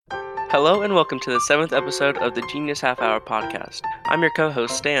Hello and welcome to the 7th episode of the Genius Half Hour podcast. I'm your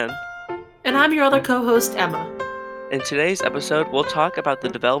co-host Stan. And I'm your other co-host, Emma. In today's episode, we'll talk about the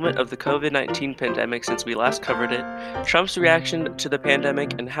development of the COVID-19 pandemic since we last covered it, Trump's reaction to the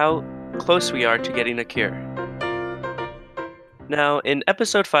pandemic, and how close we are to getting a cure. Now, in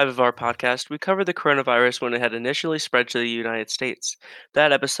episode 5 of our podcast, we covered the coronavirus when it had initially spread to the United States.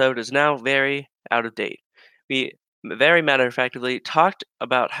 That episode is now very out of date. We very matter-of-factly talked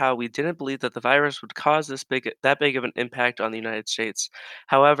about how we didn't believe that the virus would cause that big of an impact on the United States.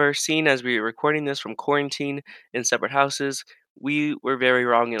 However, seeing as we were recording this from quarantine in separate houses, we were very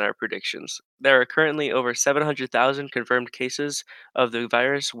wrong in our predictions. There are currently over 700,000 confirmed cases of the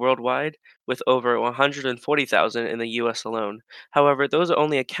virus worldwide, with over 140,000 in the US alone. However, those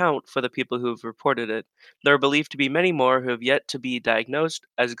only account for the people who have reported it. There are believed to be many more who have yet to be diagnosed,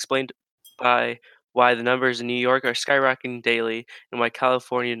 as explained by why the numbers in New York are skyrocketing daily and why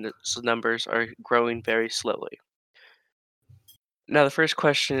California's numbers are growing very slowly. Now, the first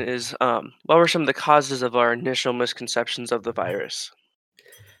question is, what were some of the causes of our initial misconceptions of the virus?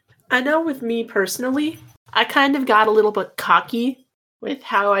 I know with me personally, I kind of got a little bit cocky with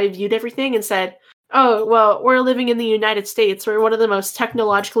how I viewed everything and said, oh, well, we're living in the United States. We're one of the most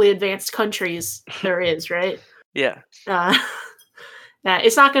technologically advanced countries there is, right? Yeah.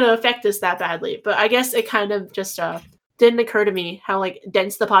 It's not going to affect us that badly. But I guess it kind of just didn't occur to me how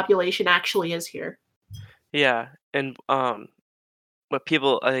dense the population actually is here. Yeah, and what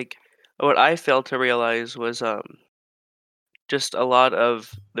I failed to realize was just a lot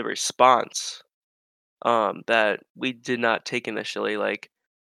of the response that we did not take initially. Like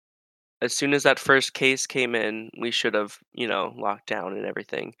as soon as that first case came in, we should have, locked down and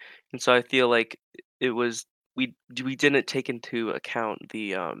everything. And so I feel like it was we didn't take into account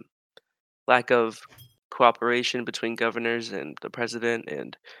the lack of cooperation between governors and the president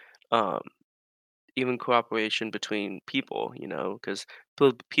and um even cooperation between people, because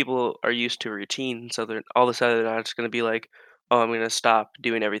people are used to routine, so they're all of a sudden they're not just going to be like, "Oh, I'm going to stop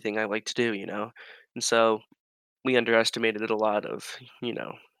doing everything I like to do." And so we underestimated a lot of, you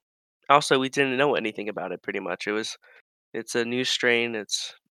know. Also, we didn't know anything about it pretty much. It's a new strain,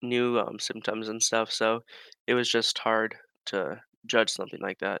 it's new symptoms and stuff, so it was just hard to judge something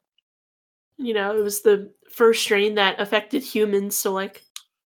like that. It was the first strain that affected humans, so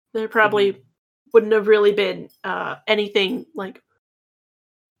there Hmm. probably wouldn't have really been anything well,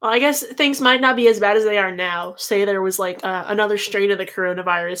 I guess things might not be as bad as they are now. Say there was another strain of the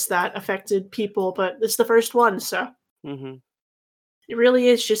coronavirus that affected people, but it's the first one, so Hmm. it really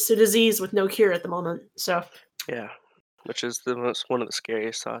is just a disease with no cure at the moment. So Yeah, which is one of the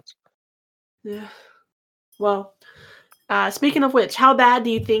scariest thoughts. yeah. Well, speaking of which, how bad do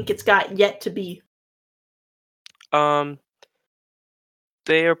you think it's got yet to be? Um,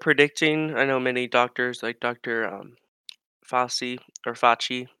 they are predicting. I know many doctors, like Doctor Fauci,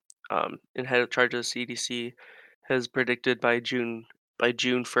 in head of charge of the CDC, has predicted by June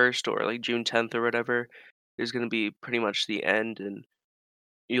 1st or like June 10th or whatever is going to be pretty much the end, and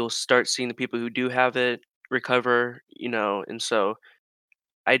you'll start seeing the people who do have it recover, and so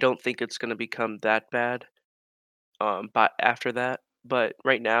I don't think it's going to become that bad but after that. But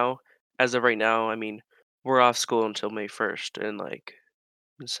as of right now, I mean, we're off school until May 1st, and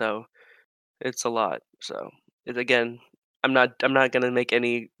so it's a lot. So again, I'm not gonna make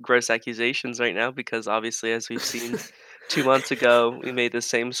any gross accusations right now because obviously, as we've seen 2 months ago, we made the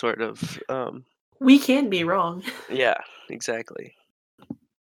same sort of We can be wrong, yeah, exactly.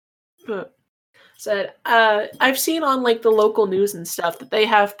 but said I've seen on the local news and stuff that they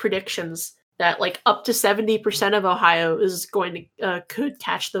have predictions that up to 70% of Ohio is going to could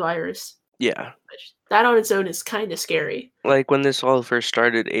catch the virus. Yeah, Which that on its own is kind of scary. like when this all first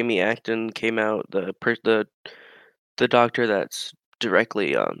started, Amy Acton came out, the doctor that's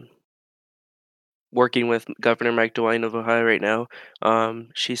directly working with Governor Mike DeWine of Ohio right now.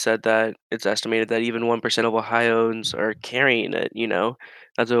 She said that it's estimated that even 1% of Ohioans are carrying it.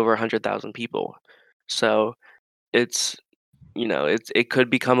 That's over 100,000 people. So it's it could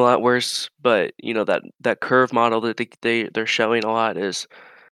become a lot worse, but that curve model that they're showing a lot is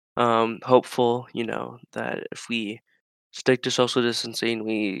hopeful. That if we stick to social distancing,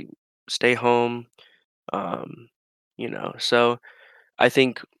 we stay home. Um, so I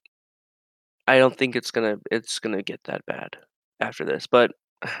think I don't think it's gonna get that bad after this, but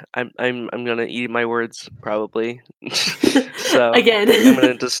I'm gonna eat my words probably. So I'm Again.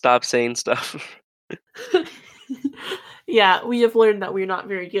 gonna just stop saying stuff. Yeah, we have learned that we're not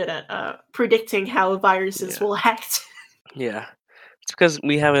very good at predicting how viruses Yeah, will act. yeah. It's because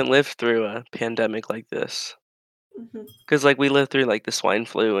we haven't lived through a pandemic like this. Mhm. Because like we lived through like the swine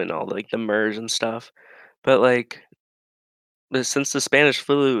flu and all like the MERS and stuff, but like since the Spanish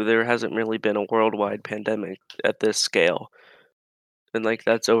flu, there hasn't really been a worldwide pandemic at this scale, and like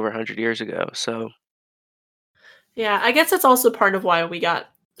that's over 100 years ago. So Yeah, I guess that's also part of why we got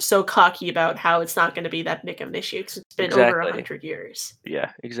so cocky about how it's not going to be that big of an issue because it's been over a exactly, 100 years.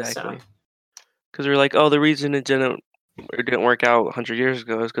 yeah, So exactly. Because we're like, oh, the reason it didn't work out 100 years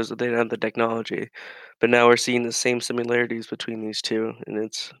ago is because they didn't have the technology, but now we're seeing the same similarities between these two, and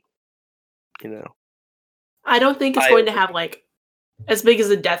it's you know I don't think it's eye going to have opening. like as big as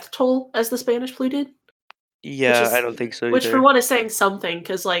a death toll as the Spanish flu did, which Yeah, I is don't think so which for either. one is saying something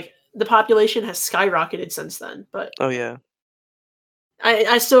because like the population has skyrocketed since then. But Oh yeah.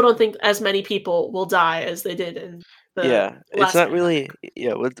 I still don't think as many people will die as they did in the Yeah, it's last not pandemic. really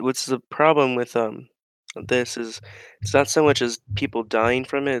yeah, what's the problem with, this is it's not so much as people dying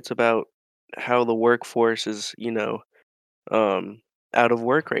from it, it's about how the workforce is, um, out of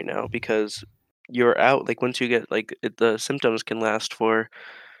work right now because you're out like, once you get like, the symptoms can last for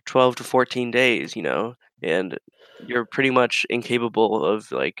 12 to 14 days, and you're pretty much incapable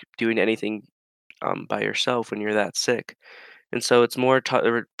of, like, doing anything, by yourself when you're that sick, and so it's more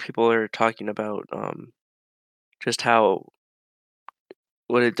people are talking about, just how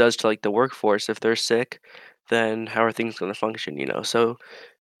what it does to like the workforce if they're sick, then how are things going to function, so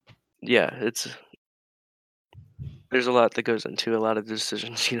yeah, there's a lot that goes into a lot of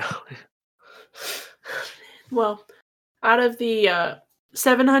decisions. Well, out of the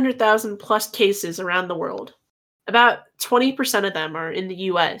 700,000 plus cases around the world, about 20% of them are in the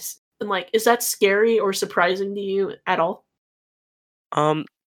US. And like, is that scary or surprising to you at all? um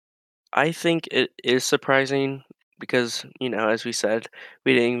I think it is surprising because as we said,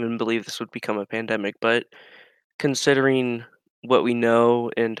 we didn't even believe this would become a pandemic, but considering what we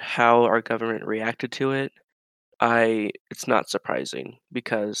know and how our government reacted to it, I it's not surprising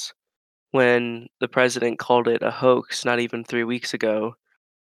because when the president called it a hoax not even 3 weeks ago,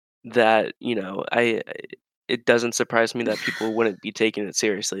 that, it doesn't surprise me that people wouldn't be taking it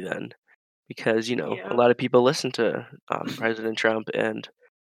seriously then, because, a Yeah. lot of people listen to, President Trump, and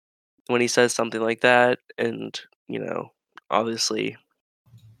when he says something like that and, obviously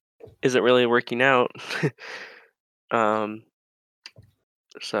isn't really working out, um,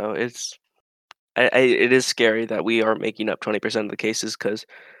 so it is scary that we are making up 20% of the cases because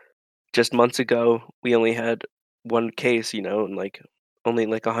just months ago, we only had 1 case, and, like, only,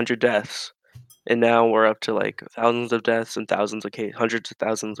 like, 100 deaths. And now we're up to, like, thousands of deaths and hundreds of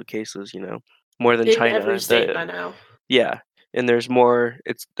thousands of cases, more than In every China. state by now. Yeah, and there's more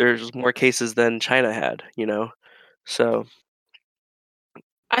cases than China had, So,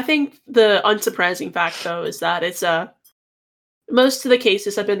 I think the unsurprising fact, though, is that it's most of the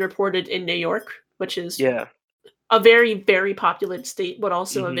cases have been reported in New York, which is yeah, a very, very populated state, but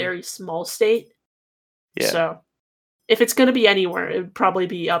also a mhm, very small state. yeah, So if it's going to be anywhere, it would probably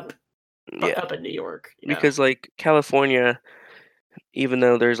be yeah, up in New York. because, like, California, even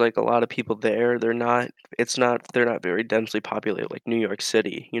though there's, like, a lot of people there, they're not very densely populated like New York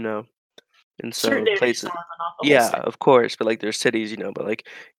City, And Certain so areas places are, but not the whole Yeah, state. of course, but, like, there's cities, but,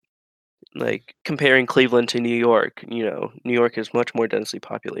 like, comparing Cleveland to New York, New York is much more densely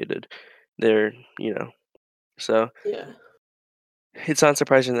populated. There, so Yeah, it's not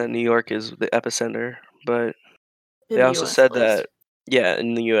surprising that New York is the epicenter, but they in the also U.S. said at least. that yeah,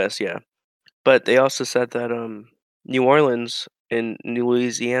 in the US, yeah. But they also said that, New Orleans in New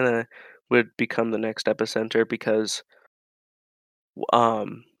Louisiana would become the next epicenter because,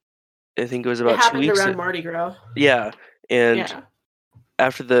 um, I think it was It about 2 happened weeks around Mardi Gras. yeah, and Yeah,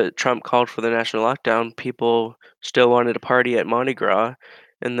 after the Trump called for the national lockdown, people still wanted to party at Mardi Gras,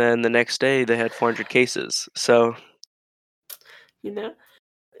 and then the next day they had 400 cases. So you know,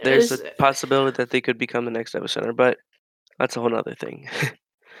 there's a it's, possibility that they could become the next epicenter, but that's a whole nother thing.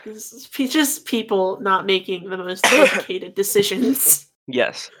 it's just people not making the most educated decisions.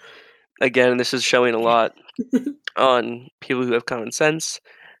 Yes. Again, this is showing a lot on people who have common sense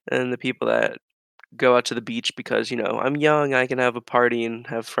and the people that go out to the beach because, I'm young, I can have a party and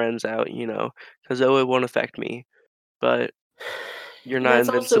have friends out, because oh, it won't affect me. But you're And not that's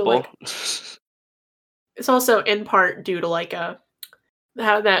also invincible. like it's also in part due to like how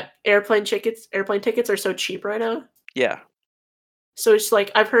that airplane tickets are so cheap right now. Yeah, So it's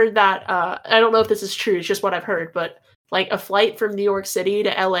like I've heard that I don't know if this is true, it's just what I've heard, but like a flight from New York City to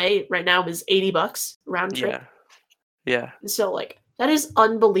LA right now is $80 round trip. yeah, yeah, And so like that is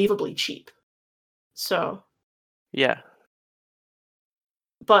unbelievably cheap. So, yeah.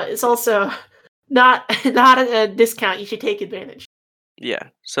 but it's also not a discount you should take advantage. Yeah.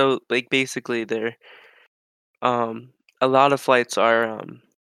 So, like, basically, they're Um, a lot of flights are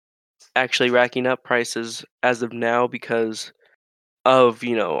actually racking up prices as of now because of,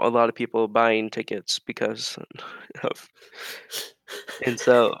 a lot of people buying tickets because of and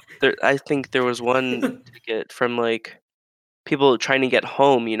so I think there was one ticket from like people trying to get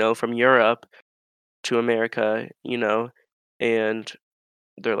home, from Europe to America, and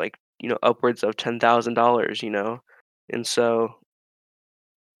they're like, upwards of $10,000, and so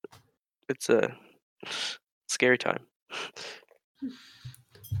it's a scary time.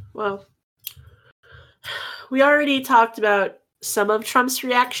 Well, we already talked about some of Trump's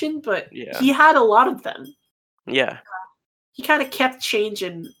reaction, but Yeah, he had a lot of them. yeah, He kind of kept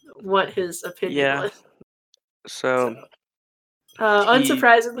changing what his opinion yeah. was. So, So he,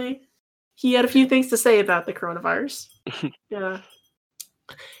 unsurprisingly, he had a few things to say about the coronavirus. Yeah.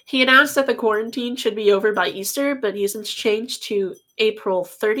 He announced that the quarantine should be over by Easter, but he has since changed to April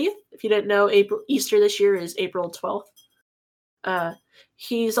 30th. If you didn't know, Easter this year is April 12th. Uh,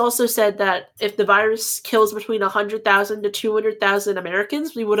 he's also said that if the virus kills between 100,000 to 200,000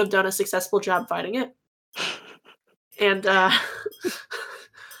 Americans, we would have done a successful job fighting it. And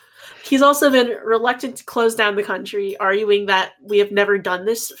he's also been reluctant to close down the country, arguing that we have never done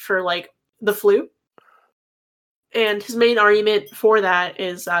this for like the flu. And his main argument for that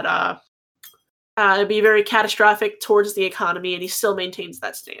is that it'd be very catastrophic towards the economy, and he still maintains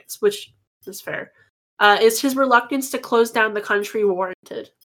that stance, which is fair. Is his reluctance to close down the country warranted?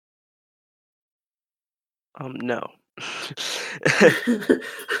 no.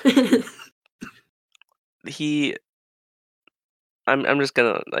 He I'm just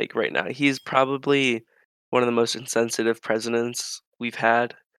gonna like right now, he's probably one of the most insensitive presidents we've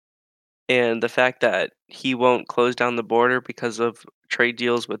had. And the fact that he won't close down the border because of trade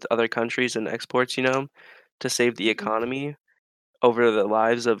deals with other countries and exports, to save the economy over the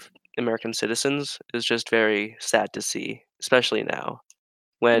lives of American citizens is just very sad to see, especially now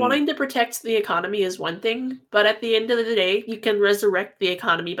when Wanting to protect the economy is one thing, but at the end of the day, you can resurrect the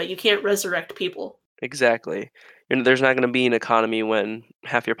economy, but you can't resurrect people. exactly. There's not going to be an economy when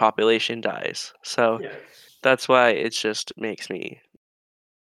half your population dies. So Yeah. that's why it just makes me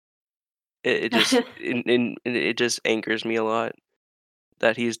it just angers me a lot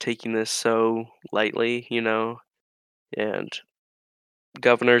that he's taking this so lightly, and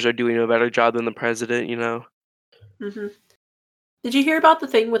governors are doing a better job than the president. hmm Did you hear about the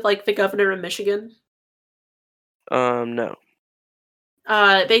thing with like the governor of Michigan? No.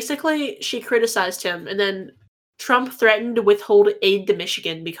 Basically, she criticized him, and then Trump threatened to withhold aid to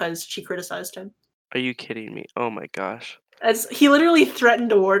Michigan because she criticized him. Are you kidding me? Oh my gosh. As he literally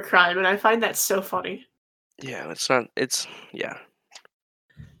threatened a war crime, and I find that so funny. Yeah, it's not it's yeah. I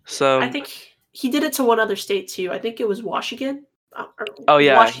So, think he did it to one other state too. I think it was Washington, or oh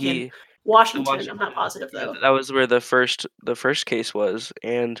yeah, Washington, he the Washington. I'm not Washington. positive Yeah, though. that was where the first case was,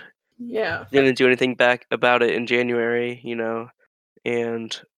 and Yeah. didn't do anything back about it in January,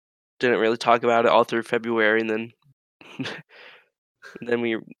 and didn't really talk about it all through February, and then then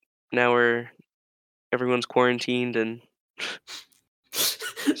we now we're everyone's quarantined, and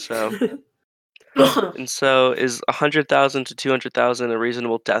so and so is 100,000 to 200,000 a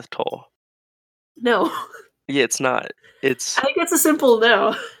reasonable death toll? No, Yeah, it's not. I It's think it's a simple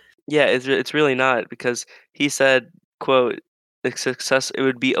no. Yeah, it's really not because he said, quote, it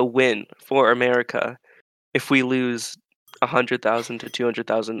would be a win for America if we lose 100,000 to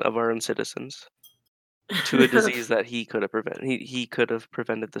 200,000 of our own citizens to a disease that he could have prevented. He could have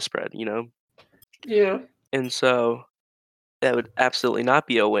prevented the spread. Yeah, And so that would absolutely not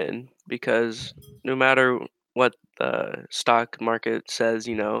be a win because no matter what the stock market says,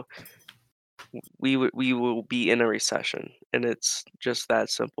 we will be in a recession, and it's just that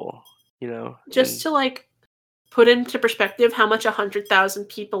simple. just And to like put into perspective how much 100,000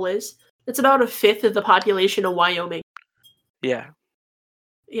 people is. It's about a fifth of the population of Wyoming. yeah,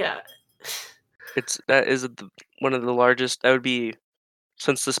 Yeah. that is one of the largest. That would be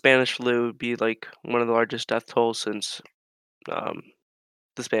since the Spanish flu would be like one of the largest death tolls since um,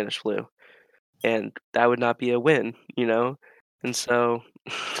 the Spanish flu, and that would not be a win. And so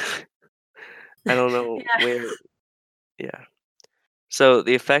I don't know Yeah. where. Yeah. So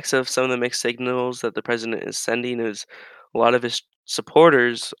the effects of some of the mixed signals that the president is sending is a lot of his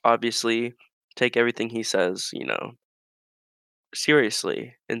supporters obviously take everything he says,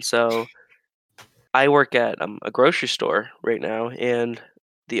 seriously. And so I work at a grocery store right now, and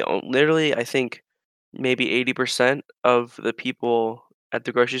literally I think maybe 80% of the people at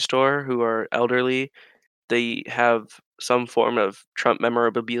the grocery store who are elderly, they have some form of Trump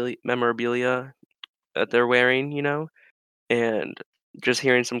memorabilia that they're wearing, and just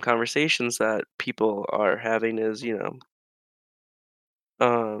hearing some conversations that people are having is,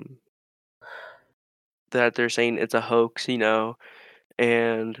 um, that they're saying it's a hoax,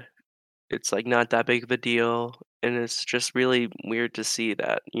 and it's like not that big of a deal. And it's just really weird to see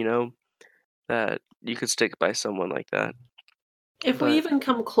that, that you could stick by someone like that. If we But even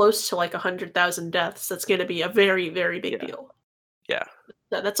come close to like 100,000 deaths, that's going to be a very, very big yeah, deal. yeah.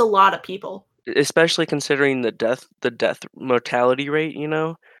 That's a lot of people. Especially considering the death mortality rate,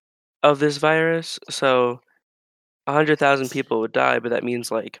 of this virus. So 100,000 people would die, but that means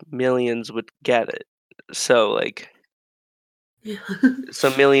like millions would get it. So like Yeah.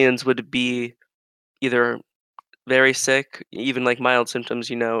 so millions would be either very sick, even like mild symptoms,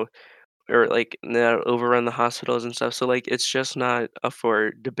 or like overrun the hospitals and stuff. So like it's just not up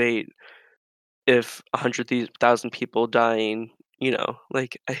for debate if 100,000 people dying,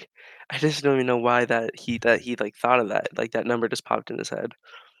 like I just don't even know why that he like thought of that. Like that number just popped in his head.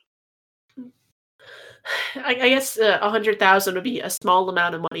 I guess 100,000 would be a small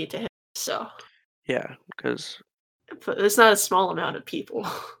amount of money to him. So Yeah, because but it's not a small amount of people.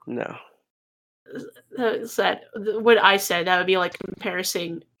 no. That what I said that would be like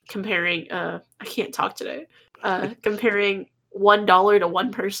comparing. I can't talk today. Comparing $1 to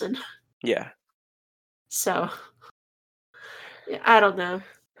one person. Yeah. So yeah, I don't know.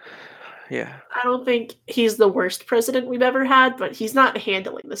 Yeah. I don't think he's the worst president we've ever had, but he's not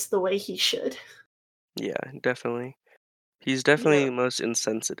handling this the way he should. Yeah, definitely. He's Yeah, definitely most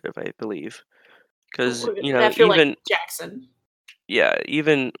insensitive, I believe. Because after like even Jackson. yeah,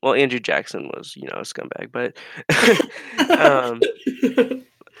 even well, Andrew Jackson was, a scumbag, but um,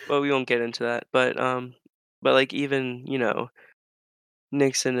 but we won't get into that. But like even,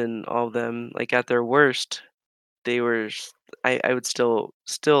 Nixon and all of them, like at their worst, they were I would still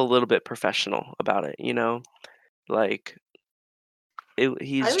a little bit professional about it, Like I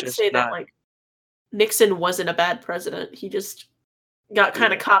he's would just say that not. like Nixon wasn't a bad president. He just got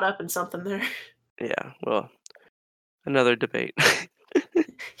kind of Yeah. caught up in something there. Yeah, well, another debate.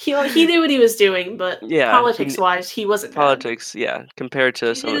 He knew what he was doing, but Yeah, politics wise, he wasn't bad. politics, yeah, compared to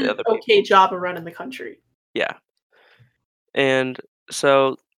He some of did the an other okay people. job of running the country. Yeah. And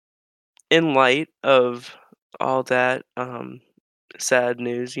so in light of all that sad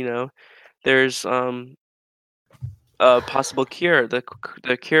news, there's a possible cure, the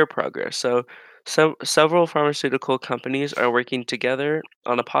cure progress. So several pharmaceutical companies are working together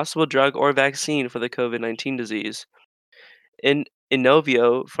on a possible drug or vaccine for the COVID-19 disease. In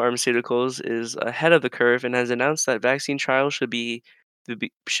Inovio Pharmaceuticals is ahead of the curve and has announced that vaccine trials should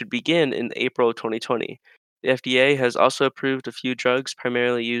begin in April of 2020. The FDA has also approved a few drugs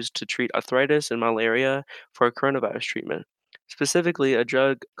primarily used to treat arthritis and malaria for coronavirus treatment. Specifically, a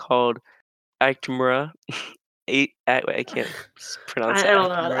drug called Actemra, I can't pronounce I it, don't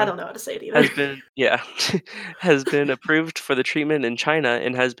know. I Actemra, don't know how to say it either. has been yeah, has been approved for the treatment in China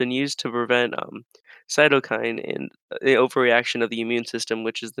and has been used to prevent, cytokine and the overreaction of the immune system,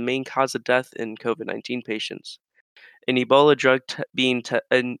 which is the main cause of death in COVID-19 patients. An Ebola drug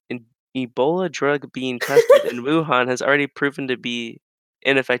an Ebola drug being tested in Wuhan has already proven to be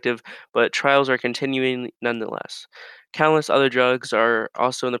ineffective, but trials are continuing nonetheless. Countless other drugs are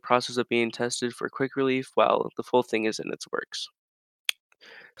also in the process of being tested for quick relief while the full thing is in its works.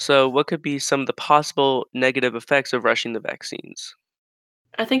 So, what could be some of the possible negative effects of rushing the vaccines?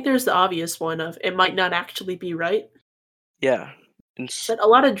 I think there's the obvious one of it might not actually be right. Yeah. Said a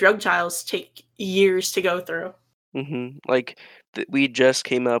lot of drug trials take years to go through. Like we just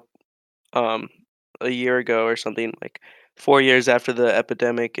came up um a year ago or something, like 4 years after the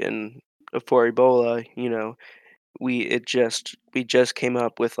epidemic and for Ebola, we just came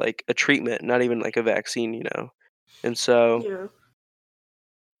up with like a treatment, not even like a vaccine, And so Yeah.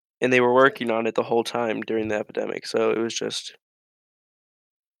 and they were working on it the whole time during the epidemic. So it was just,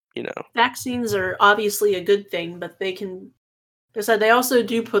 you know, Vaccines are obviously a good thing, but they can I said they also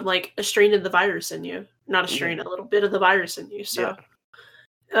do put like a strain of the virus in you. Not a yeah, strain, a little bit of the virus in you. yeah.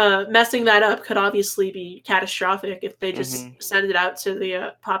 So messing that up could obviously be catastrophic if they just Mhm. send it out to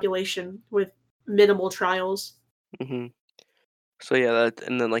the population with minimal trials. Mhm. So yeah,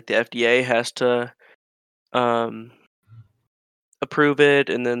 and then like the FDA has to um approve it,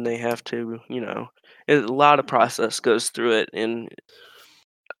 and then they have to, a lot of process goes through it, and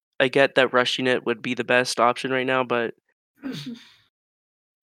I get that rushing it would be the best option right now, but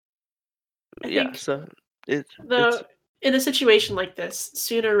I yeah, think so it it's the in a situation like this,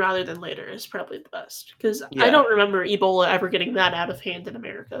 sooner rather than later is probably the best because I yeah. don't remember Ebola ever getting that out of hand in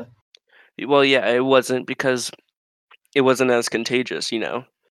America. Well, yeah, it wasn't because it wasn't as contagious. Yeah,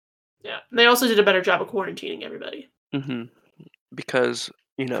 and they also did a better job of quarantining everybody. Mhm. because,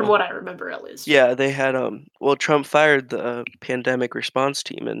 you from know what I remember at least. yeah, they had, well, Trump fired the, pandemic response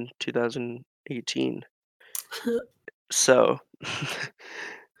team in 2018, so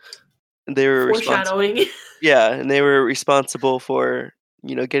they were responsible. Foreshadowing. Yeah, and they were responsible for,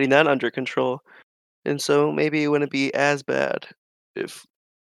 getting that under control, and so maybe it wouldn't be as bad if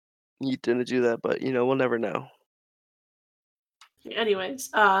you didn't do that, but, we'll never know. Anyways,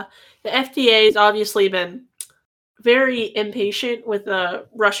 the FDA has obviously been very impatient with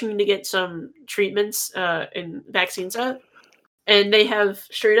rushing to get some treatments and vaccines out, and they have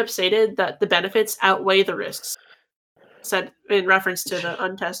straight up stated that the benefits outweigh the risks. Said in reference to the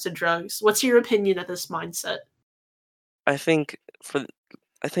untested drugs. What's your opinion of this mindset? I think for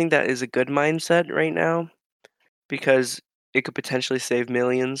I think that is a good mindset right now because it could potentially save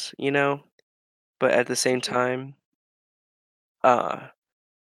millions, but at the same Mhm. time, uh,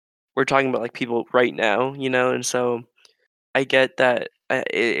 we're talking about, like, people right now, and so I get that,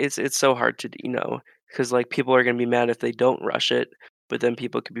 it's so hard to because like, people are gonna be mad if they don't rush it, but then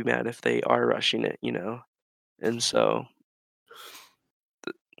people could be mad if they are rushing it, and so,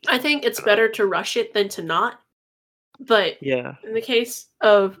 I think it's I don't know. better to rush it than to not, but Yeah, in the case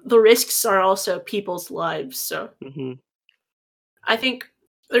of the risks are also people's lives, so mhm, I think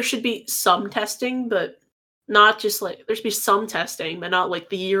there should be some testing, but not just like there should be some testing, but not like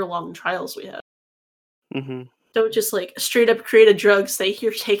the year-long trials we have. mhm, Don't just like straight up create a drug, say,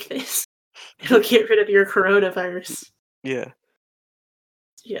 "Here, take this. It'll get rid of your coronavirus." yeah,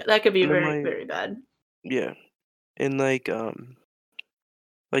 Yeah, that could be and then, very, like very bad. yeah, and, like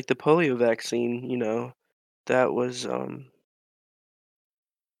the polio vaccine, that was, there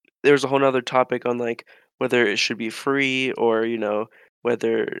was a whole 'nother topic on, like, whether it should be free or,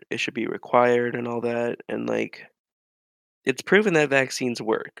 whether it should be required and all that, and, like, it's proven that vaccines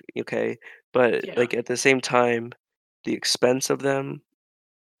work, okay? But, Yeah. like, at the same time, the expense of them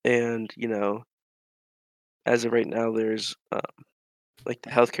and, as of right now, there's, like, the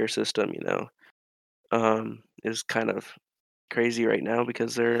healthcare system, is kind of crazy right now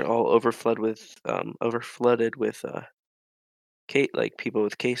because they're all overflooded with, like, people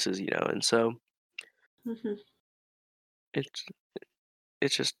with cases, and so Mhm. it's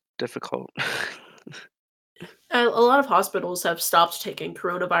it's just difficult. A lot of hospitals have stopped taking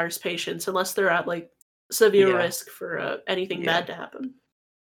coronavirus patients unless they're at like severe Yeah, risk for anything yeah, bad to happen.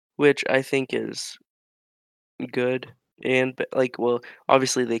 which I think is good and like, well,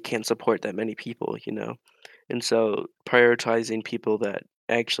 obviously they can't support that many people, and so prioritizing people that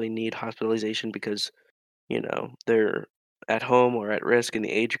actually need hospitalization because, they're at home or at risk in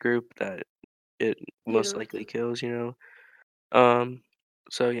the age group that it most Yeah. likely kills, um,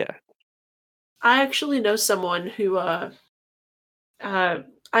 so yeah, I actually know someone who uh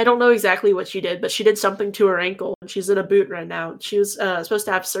I don't know exactly what she did, but she did something to her ankle and she's in a boot right now. She was supposed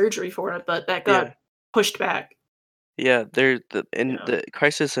to have surgery for it, but that yeah, got pushed back. yeah, in Yeah. the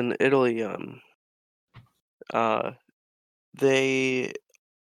crisis in Italy, uh, they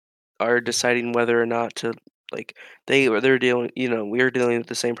are deciding whether or not to like they're dealing we're dealing with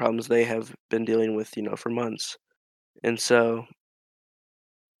the same problems they have been dealing with, for months. And so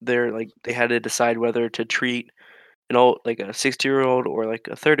they had to decide whether to treat an old like a 60-year-old or like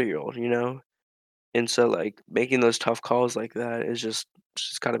a 30-year-old, And so like making those tough calls like that is just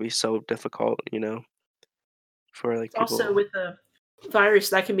gotta be so difficult, for like Also people. with the virus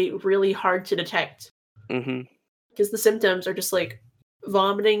that can be really hard to detect Mhm. because the symptoms are just like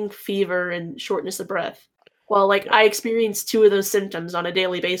vomiting, fever, and shortness of breath. Well, like Yeah. I experience two of those symptoms on a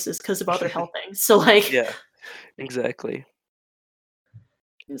daily basis because of other health things. So like, Yeah, exactly.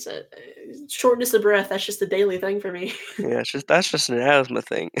 is it shortness of breath? That's just a daily thing for me. Yeah, that's just an asthma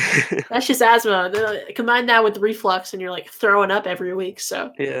thing. That's just asthma. Combine that with reflux, and you're like throwing up every week.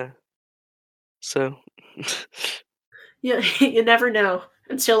 So Yeah. So yeah, you never know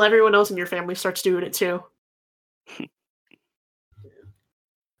until everyone else in your family starts doing it too.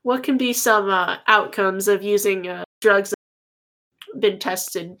 What can be some outcomes of using drugs that have been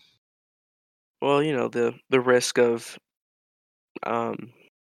tested? well, the risk of um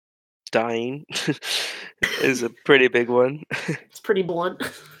dying is a pretty big one. It's pretty blunt.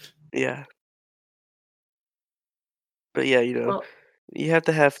 Yeah, but yeah, Well, you have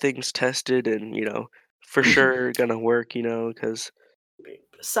to have things tested and, for sure gonna work, because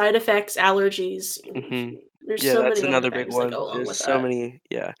side effects, allergies. mhm. There's Yeah, so that's many other another big things that one. go along There's with so that. many,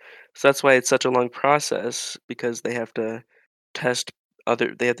 yeah. So that's why it's such a long process because test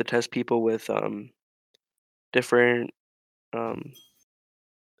they have to test people with different um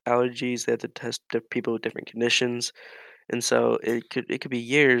allergies, they have to test people with different conditions. And so it could be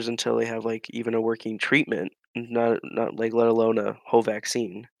years until they have like even a working treatment. not like let alone a whole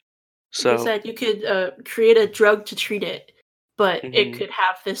vaccine. They So, said you could create a drug to treat it, but it mhm, could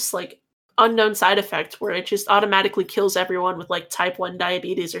have this like unknown side effect where it just automatically kills everyone with like type 1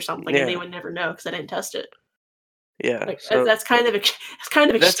 diabetes or something, and they yeah, would never know because I didn't test it. yeah. Like So that's kind of it's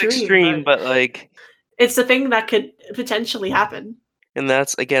kind of that's extreme, extreme, but but like, it's the thing that could potentially happen. and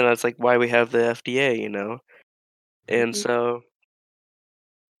that's again, that's like why we have the FDA, you know. And Mhm. so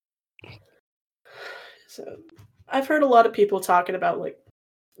So I've heard a lot of people talking about like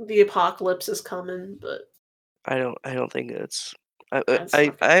the apocalypse is coming, but I don't think it's. that's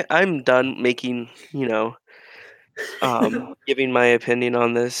not gonna I'm done making, you know, happen. giving my opinion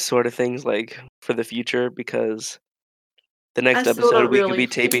on this sort of things like for the future because the I next still episode don't we could really. be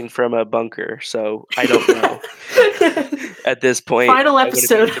taping from a bunker, so I don't know. At this point, Final I wouldn't be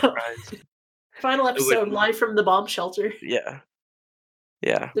episode. surprised. Final I episode wouldn't. live from the bomb shelter. Yeah,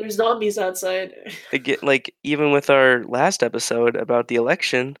 yeah. There's zombies outside. Again, like even with our last episode about the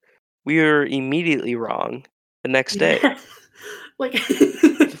election, we were immediately wrong the next day. Yeah. Like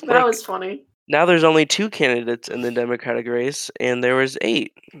that Like was funny. now there's only 2 candidates in the Democratic race, and there was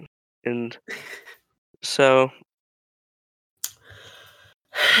 8, and so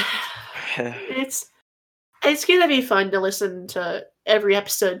It's it's gonna be fun to listen to every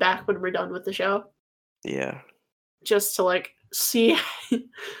episode back when we're done with the show, yeah. just to like see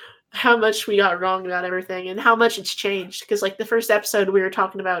how much we got wrong about everything and how much it's changed. Because like the first episode, we were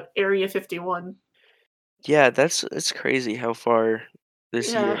talking about Area 51. Yeah, it's crazy how far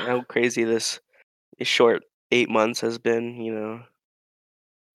this Yeah, year how crazy this short 8 months has been, you know?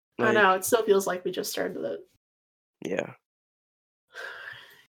 I Like, know. It still feels like we just started it. yeah.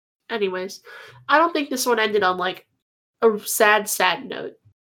 Anyways, I don't think this one ended on like a sad note.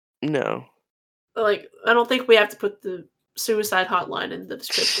 No. Like, I don't think we have to put the suicide hotline in the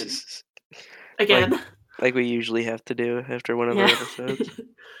description Like again. like we usually have to do after one of Yeah. our episodes. 'Cause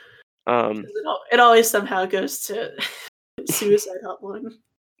Um, it always somehow goes to suicide hotline.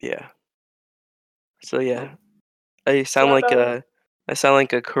 yeah. So, yeah. I sound What like about a I sound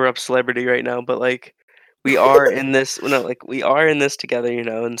like a corrupt celebrity right now, but, like, we are in this well, no, like, we are in this together, you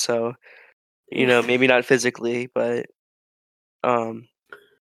know, and so, you yeah. know, maybe not physically, but, um,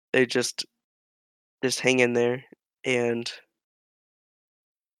 they just hang in there, and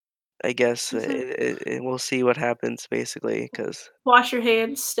I guess Just, we'll see what happens basically, because wash your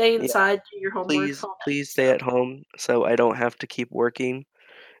hands, stay yeah, inside, do your homework, please all that please good stay stuff. at home so I don't have to keep working,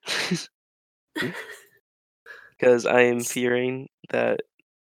 because I am S fearing that,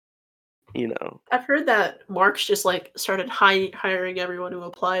 you know. I've heard that Mark's just, like, started hiring everyone who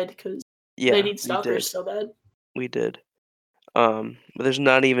applied because they Yeah, need we stalkers did, so bad. we did. But there's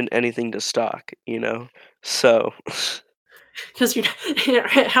not even anything to stock, you know? So, 'Cause you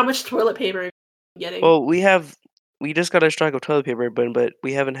how much toilet paper are you getting? well, we just got a stock of toilet paper, but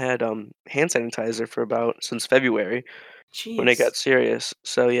we haven't had, hand sanitizer for about since February when it Jeez. got serious,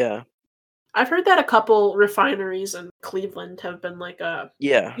 so yeah. I've heard that a couple refineries in Cleveland have been, like,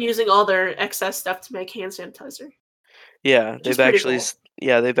 Yeah. using all their excess stuff to make hand sanitizer, Yeah, which is pretty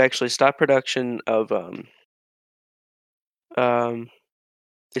cool. they've actually stopped production of, um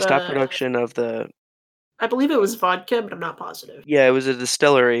they stopped The production of the I believe it was vodka, but I'm not positive. yeah, it was a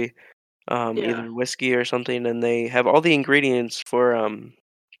distillery, Yeah. either whiskey or something, and they have all the ingredients for a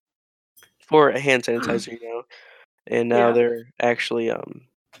hand sanitizer, you know, and now Yeah. they're actually,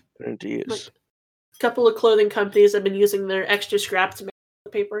 putting it to Like, use. a couple of clothing companies have been using their extra scrap to make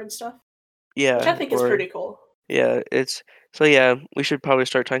toilet paper and stuff, which I Yeah, think is or pretty cool. yeah, it's so yeah, we should probably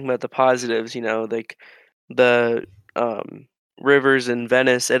start talking about the positives, you know, like the, um, rivers in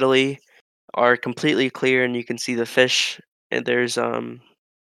Venice, Italy are completely clear and you can see the fish, and there's,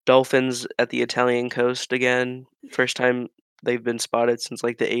 dolphins at the Italian coast again, first time they've been spotted since,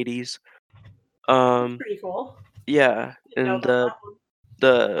 like, the '80s. That's Um, pretty cool. yeah, Didn't know and about that one.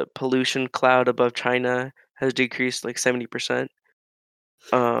 the pollution cloud above China has decreased, like, 70%.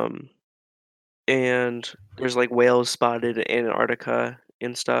 Um, and there's, like, whales spotted in Antarctica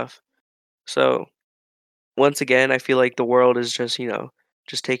and stuff. So, once again, I feel like the world is just, you know,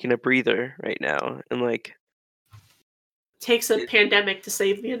 just taking a breather right now, and, like, Takes a it pandemic to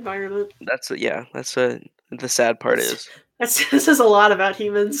save the environment. yeah, that's the sad part That's is. that says a lot about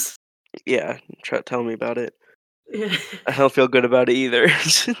humans. Yeah, tell me about it. Yeah. I don't feel good about it either.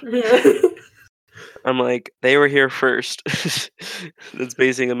 Yeah. I'm like, "They were here first." That's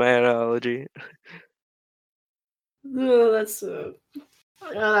basing my analogy. Oh, that's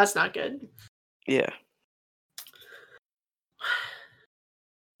not good. Yeah,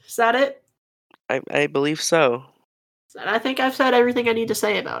 Is that it? I believe so. I think I've said everything I need to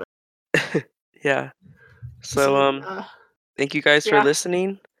say about it. Yeah, So, Same. thank you guys for Yeah.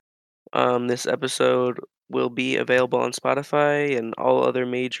 listening. This episode will be available on Spotify and all other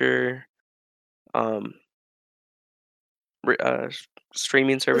major um,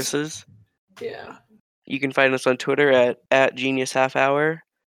 streaming Listen. services. Yeah. You can find us on Twitter at Genius Half Hour,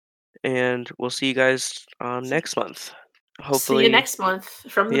 and we'll see you guys next month. See you Hopefully, next month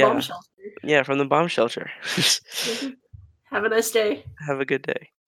from the bomb yeah, shelter. yeah, from the bomb shelter. Have a nice day. Have a good day.